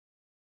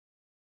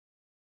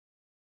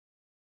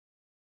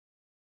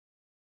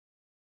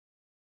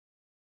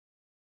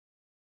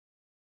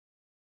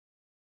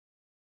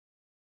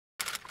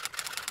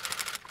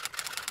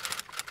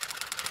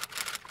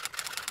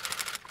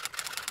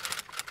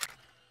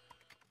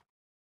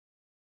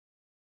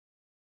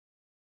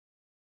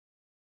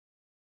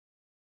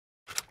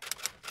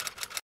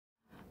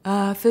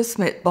I first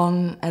met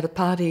Bon at a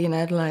party in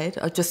Adelaide.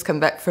 I'd just come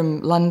back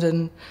from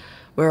London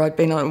where I'd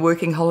been on a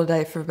working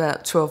holiday for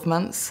about 12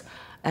 months,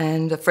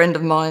 and a friend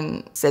of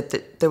mine said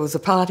that there was a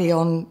party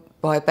on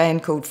by a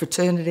band called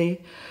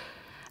Fraternity,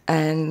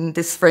 and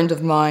this friend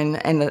of mine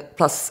and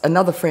plus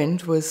another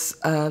friend was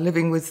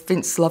living with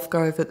Vince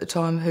Lovegrove at the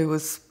time, who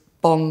was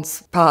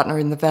Bon's partner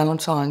in the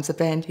Valentines, a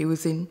band he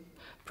was in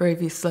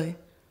previously.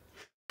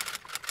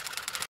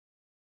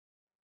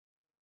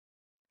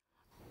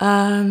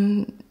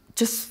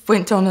 Just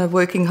went on a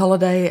working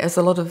holiday, as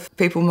a lot of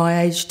people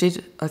my age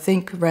did, I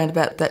think, around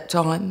about that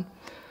time.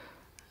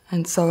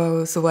 And so I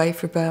was away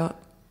for about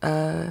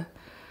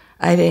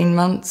 18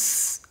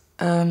 months,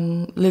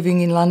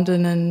 living in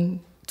London and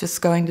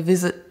just going to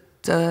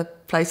visit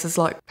places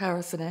like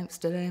Paris and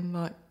Amsterdam,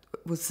 like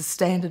was the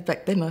standard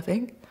back then, I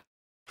think.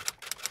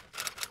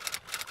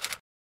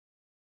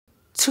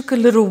 Took a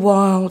little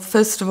while.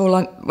 First of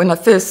all, when I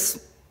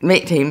first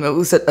met him, it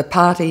was at a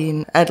party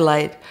in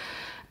Adelaide,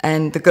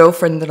 and the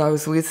girlfriend that I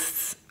was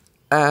with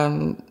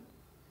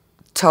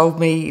told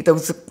me there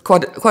was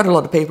quite a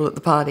lot of people at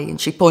the party,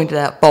 and she pointed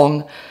out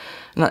Bon,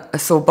 and I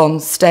saw Bon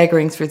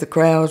staggering through the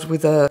crowd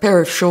with a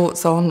pair of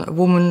shorts on, a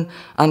woman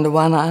under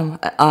one arm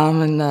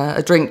and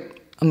a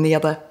drink on the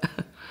other.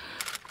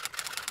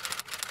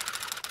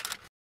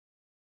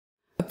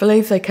 I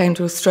believe they came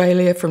to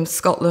Australia from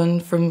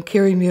Scotland, from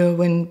Kirrimuir,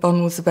 when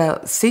Bon was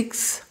about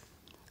 6.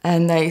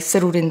 And they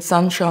settled in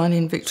Sunshine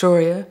in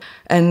Victoria,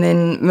 and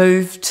then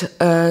moved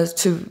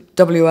to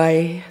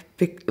WA,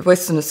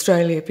 Western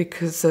Australia,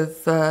 because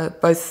of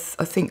both,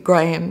 I think,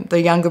 Graham, the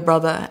younger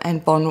brother,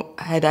 and Bon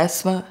had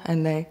asthma,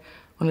 and they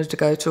wanted to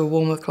go to a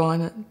warmer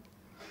climate.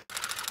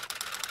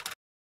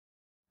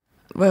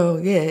 Well,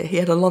 yeah, he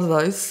had a lot of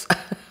those,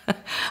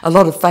 a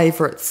lot of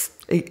favourites,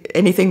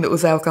 anything that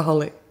was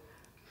alcoholic.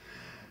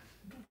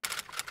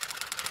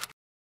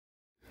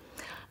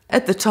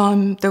 At the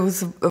time, there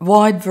was a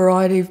wide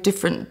variety of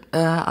different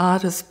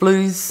artists.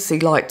 Blues, he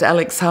liked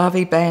Alex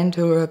Harvey Band,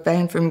 who were a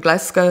band from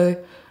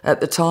Glasgow at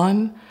the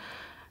time.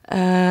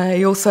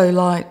 He also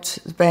liked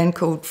a band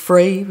called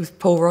Free, with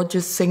Paul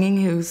Rogers singing,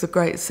 who was a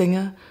great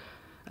singer.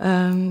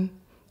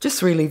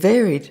 Just really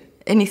varied,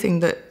 anything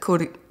that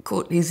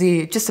caught his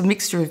ear, just a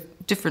mixture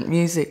of different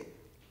music.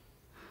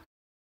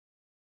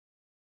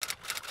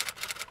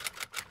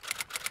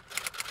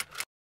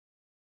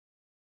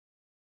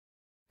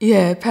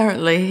 Yeah,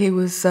 apparently he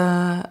was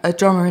a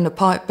drummer in a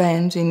pipe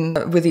band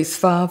with his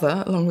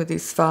father, along with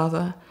his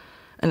father,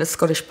 and a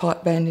Scottish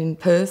pipe band in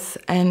Perth.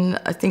 And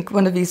I think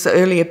one of his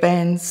earlier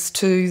bands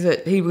too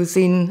that he was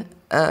in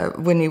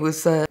when he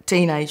was a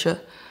teenager,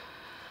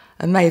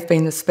 it may have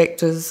been the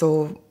Spectres,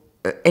 or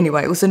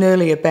anyway, it was an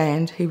earlier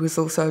band. He was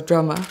also a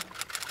drummer.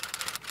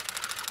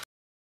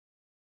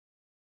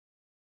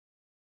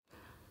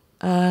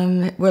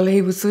 Well,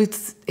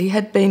 he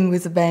had been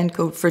with a band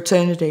called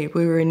Fraternity.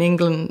 We were in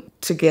England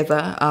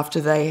together after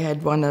they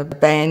had won a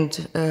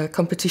band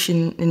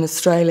competition in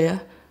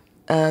Australia.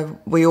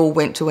 We all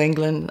went to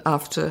England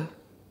after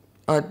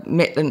I'd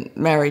met and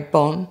married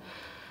Bon,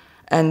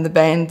 and the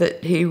band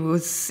that he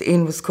was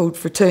in was called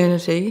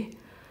Fraternity.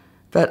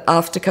 But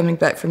after coming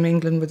back from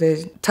England with their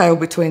tail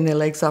between their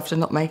legs after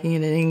not making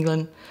it in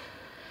England,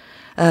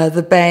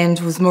 the band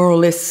was more or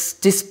less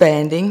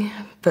disbanding,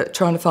 but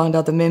trying to find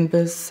other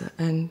members,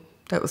 and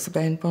that was the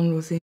band Bon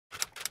was in.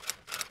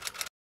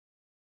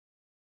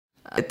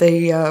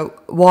 The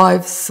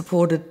wives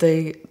supported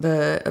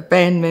the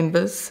band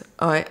members.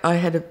 I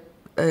had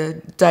a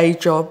day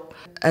job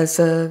as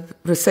a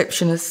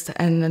receptionist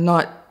and a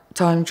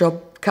nighttime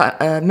job,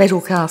 metal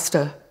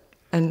caster,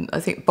 and I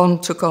think Bon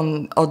took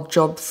on odd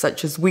jobs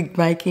such as wig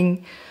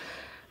making.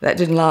 That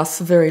didn't last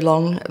for very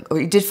long.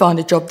 He did find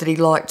a job that he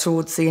liked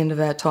towards the end of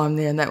our time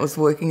there, and that was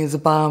working as a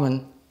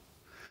barman.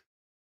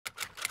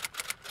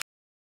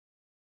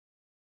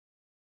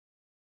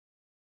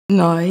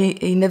 No,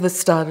 he never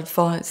started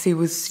fights. He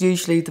was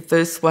usually the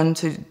first one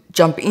to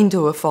jump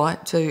into a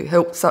fight to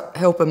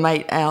help a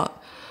mate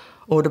out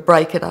or to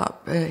break it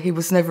up. He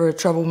was never a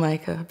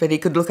troublemaker, but he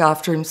could look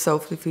after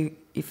himself if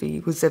he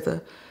was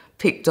ever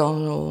picked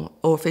on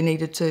or if he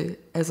needed to,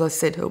 as I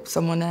said, help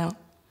someone out.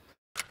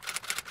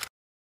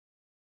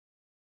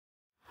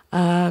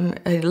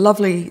 A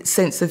lovely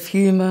sense of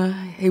humour.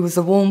 He was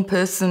a warm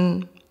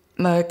person,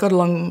 got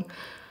along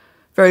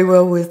very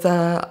well with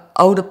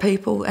older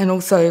people and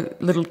also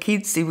little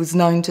kids. He was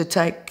known to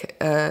take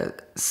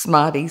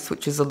Smarties,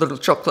 which is a little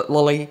chocolate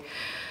lolly,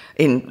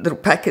 in little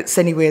packets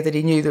anywhere that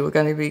he knew there were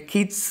going to be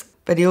kids.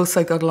 But he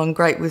also got along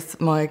great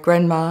with my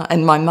grandma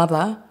and my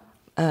mother.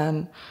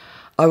 I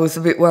was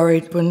a bit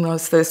worried when I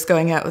was first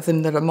going out with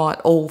him that I might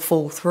all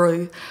fall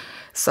through.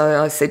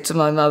 So I said to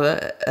my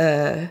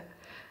mother,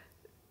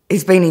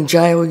 he's been in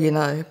jail, you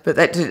know. But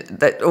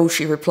that all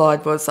she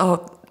replied was,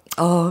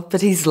 oh,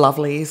 but he's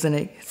lovely, isn't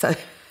he? So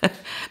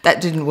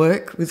that didn't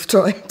work with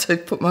trying to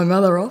put my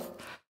mother off.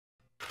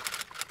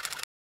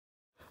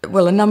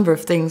 Well, a number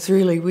of things,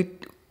 really.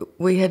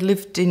 We had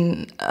lived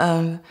in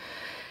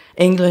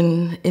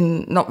England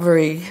in not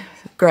very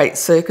great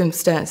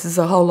circumstances,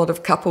 a whole lot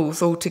of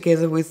couples all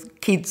together with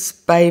kids,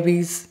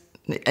 babies,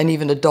 and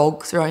even a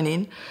dog thrown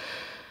in.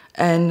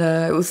 And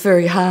it was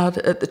very hard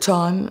at the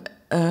time,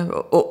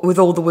 with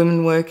all the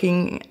women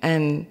working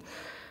and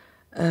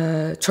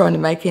trying to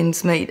make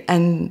ends meet,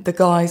 and the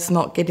guys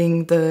not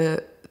getting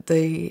the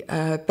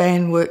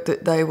band work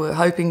that they were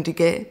hoping to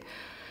get.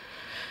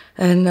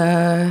 And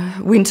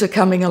winter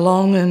coming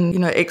along,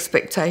 and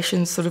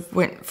expectations sort of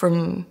went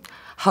from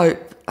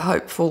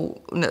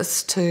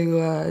hopefulness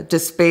to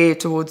despair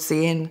towards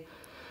the end.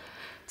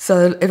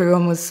 So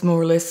everyone was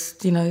more or less,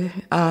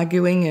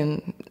 arguing,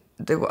 and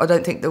I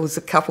don't think there was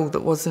a couple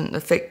that wasn't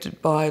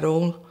affected by it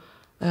all.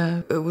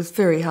 It was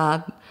very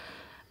hard.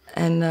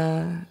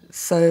 And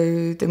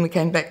so then we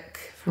came back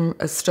from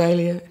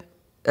Australia,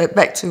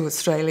 back to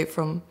Australia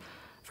from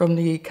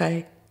the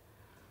UK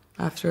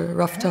after a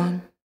rough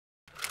time.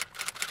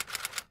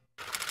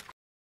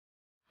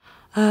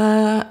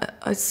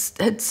 I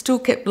had still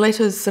kept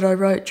letters that I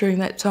wrote during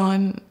that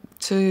time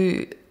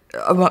to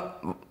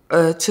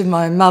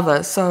my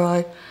mother,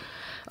 so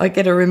I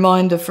get a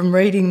reminder from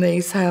reading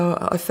these how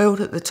I felt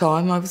at the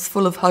time. I was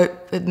full of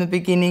hope in the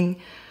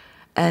beginning,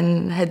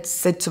 and had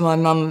said to my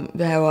mum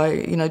how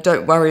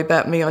don't worry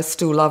about me, I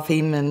still love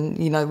him, and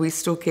we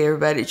still care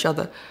about each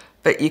other.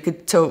 But you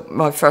could tell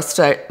my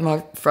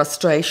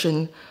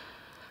frustration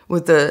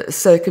with the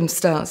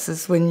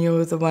circumstances when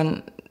you're the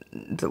one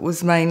that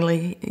was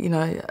mainly,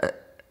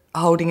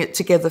 holding it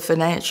together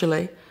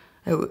financially.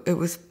 It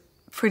was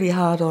pretty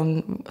hard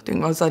on, I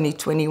think I was only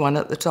 21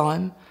 at the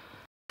time.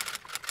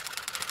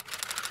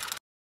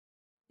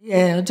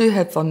 Yeah, I do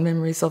have fond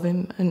memories of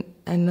him,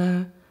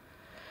 and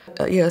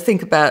I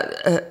think about,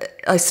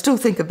 I still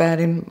think about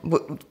him.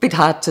 A bit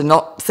hard to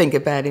not think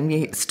about him.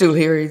 You still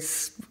hear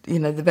his,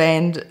 the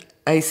band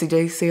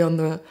AC/DC on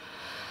the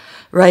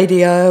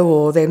radio,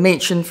 or they're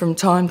mentioned from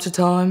time to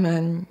time,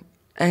 and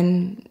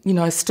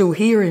I still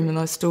hear him and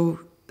I still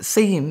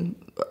see him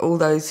all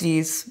those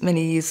years,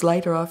 many years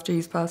later after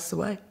he's passed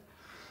away.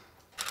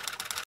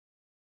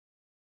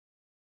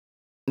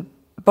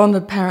 Bond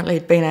apparently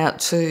had been out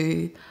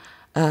to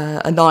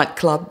a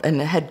nightclub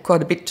and had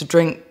quite a bit to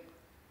drink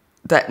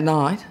that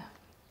night,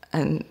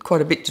 and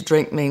quite a bit to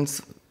drink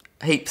means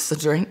heaps to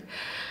drink.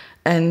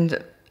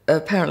 And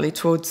apparently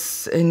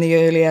in the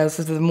early hours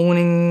of the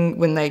morning,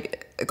 when they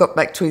got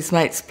back to his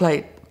mate's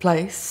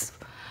place,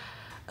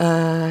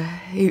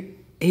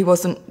 he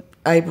wasn't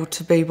able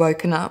to be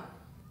woken up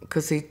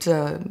because he'd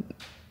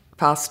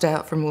passed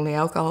out from all the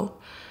alcohol.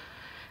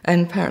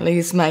 And apparently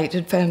his mate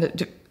had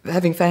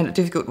having found it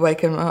difficult to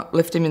wake him up,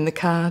 left him in the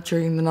car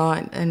during the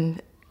night,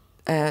 and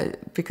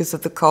because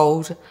of the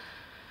cold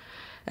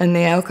and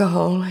the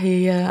alcohol,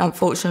 he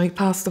unfortunately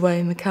passed away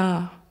in the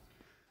car.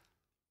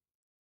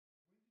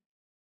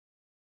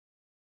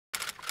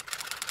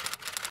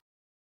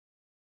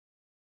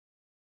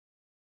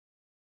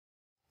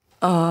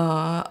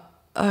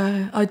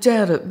 I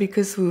doubt it,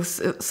 because we've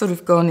sort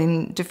of gone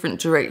in different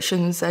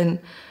directions, and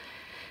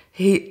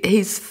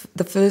he's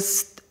the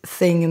first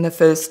thing and the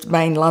first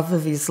main love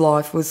of his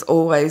life was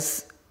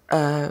always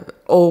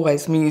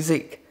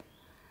music,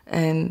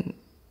 and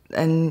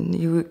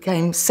you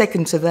came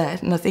second to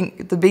that. And I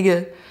think the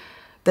bigger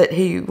that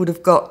he would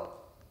have got,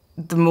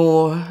 the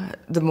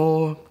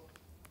more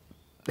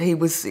he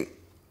was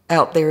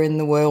out there in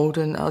the world,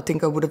 and I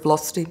think I would have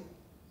lost him.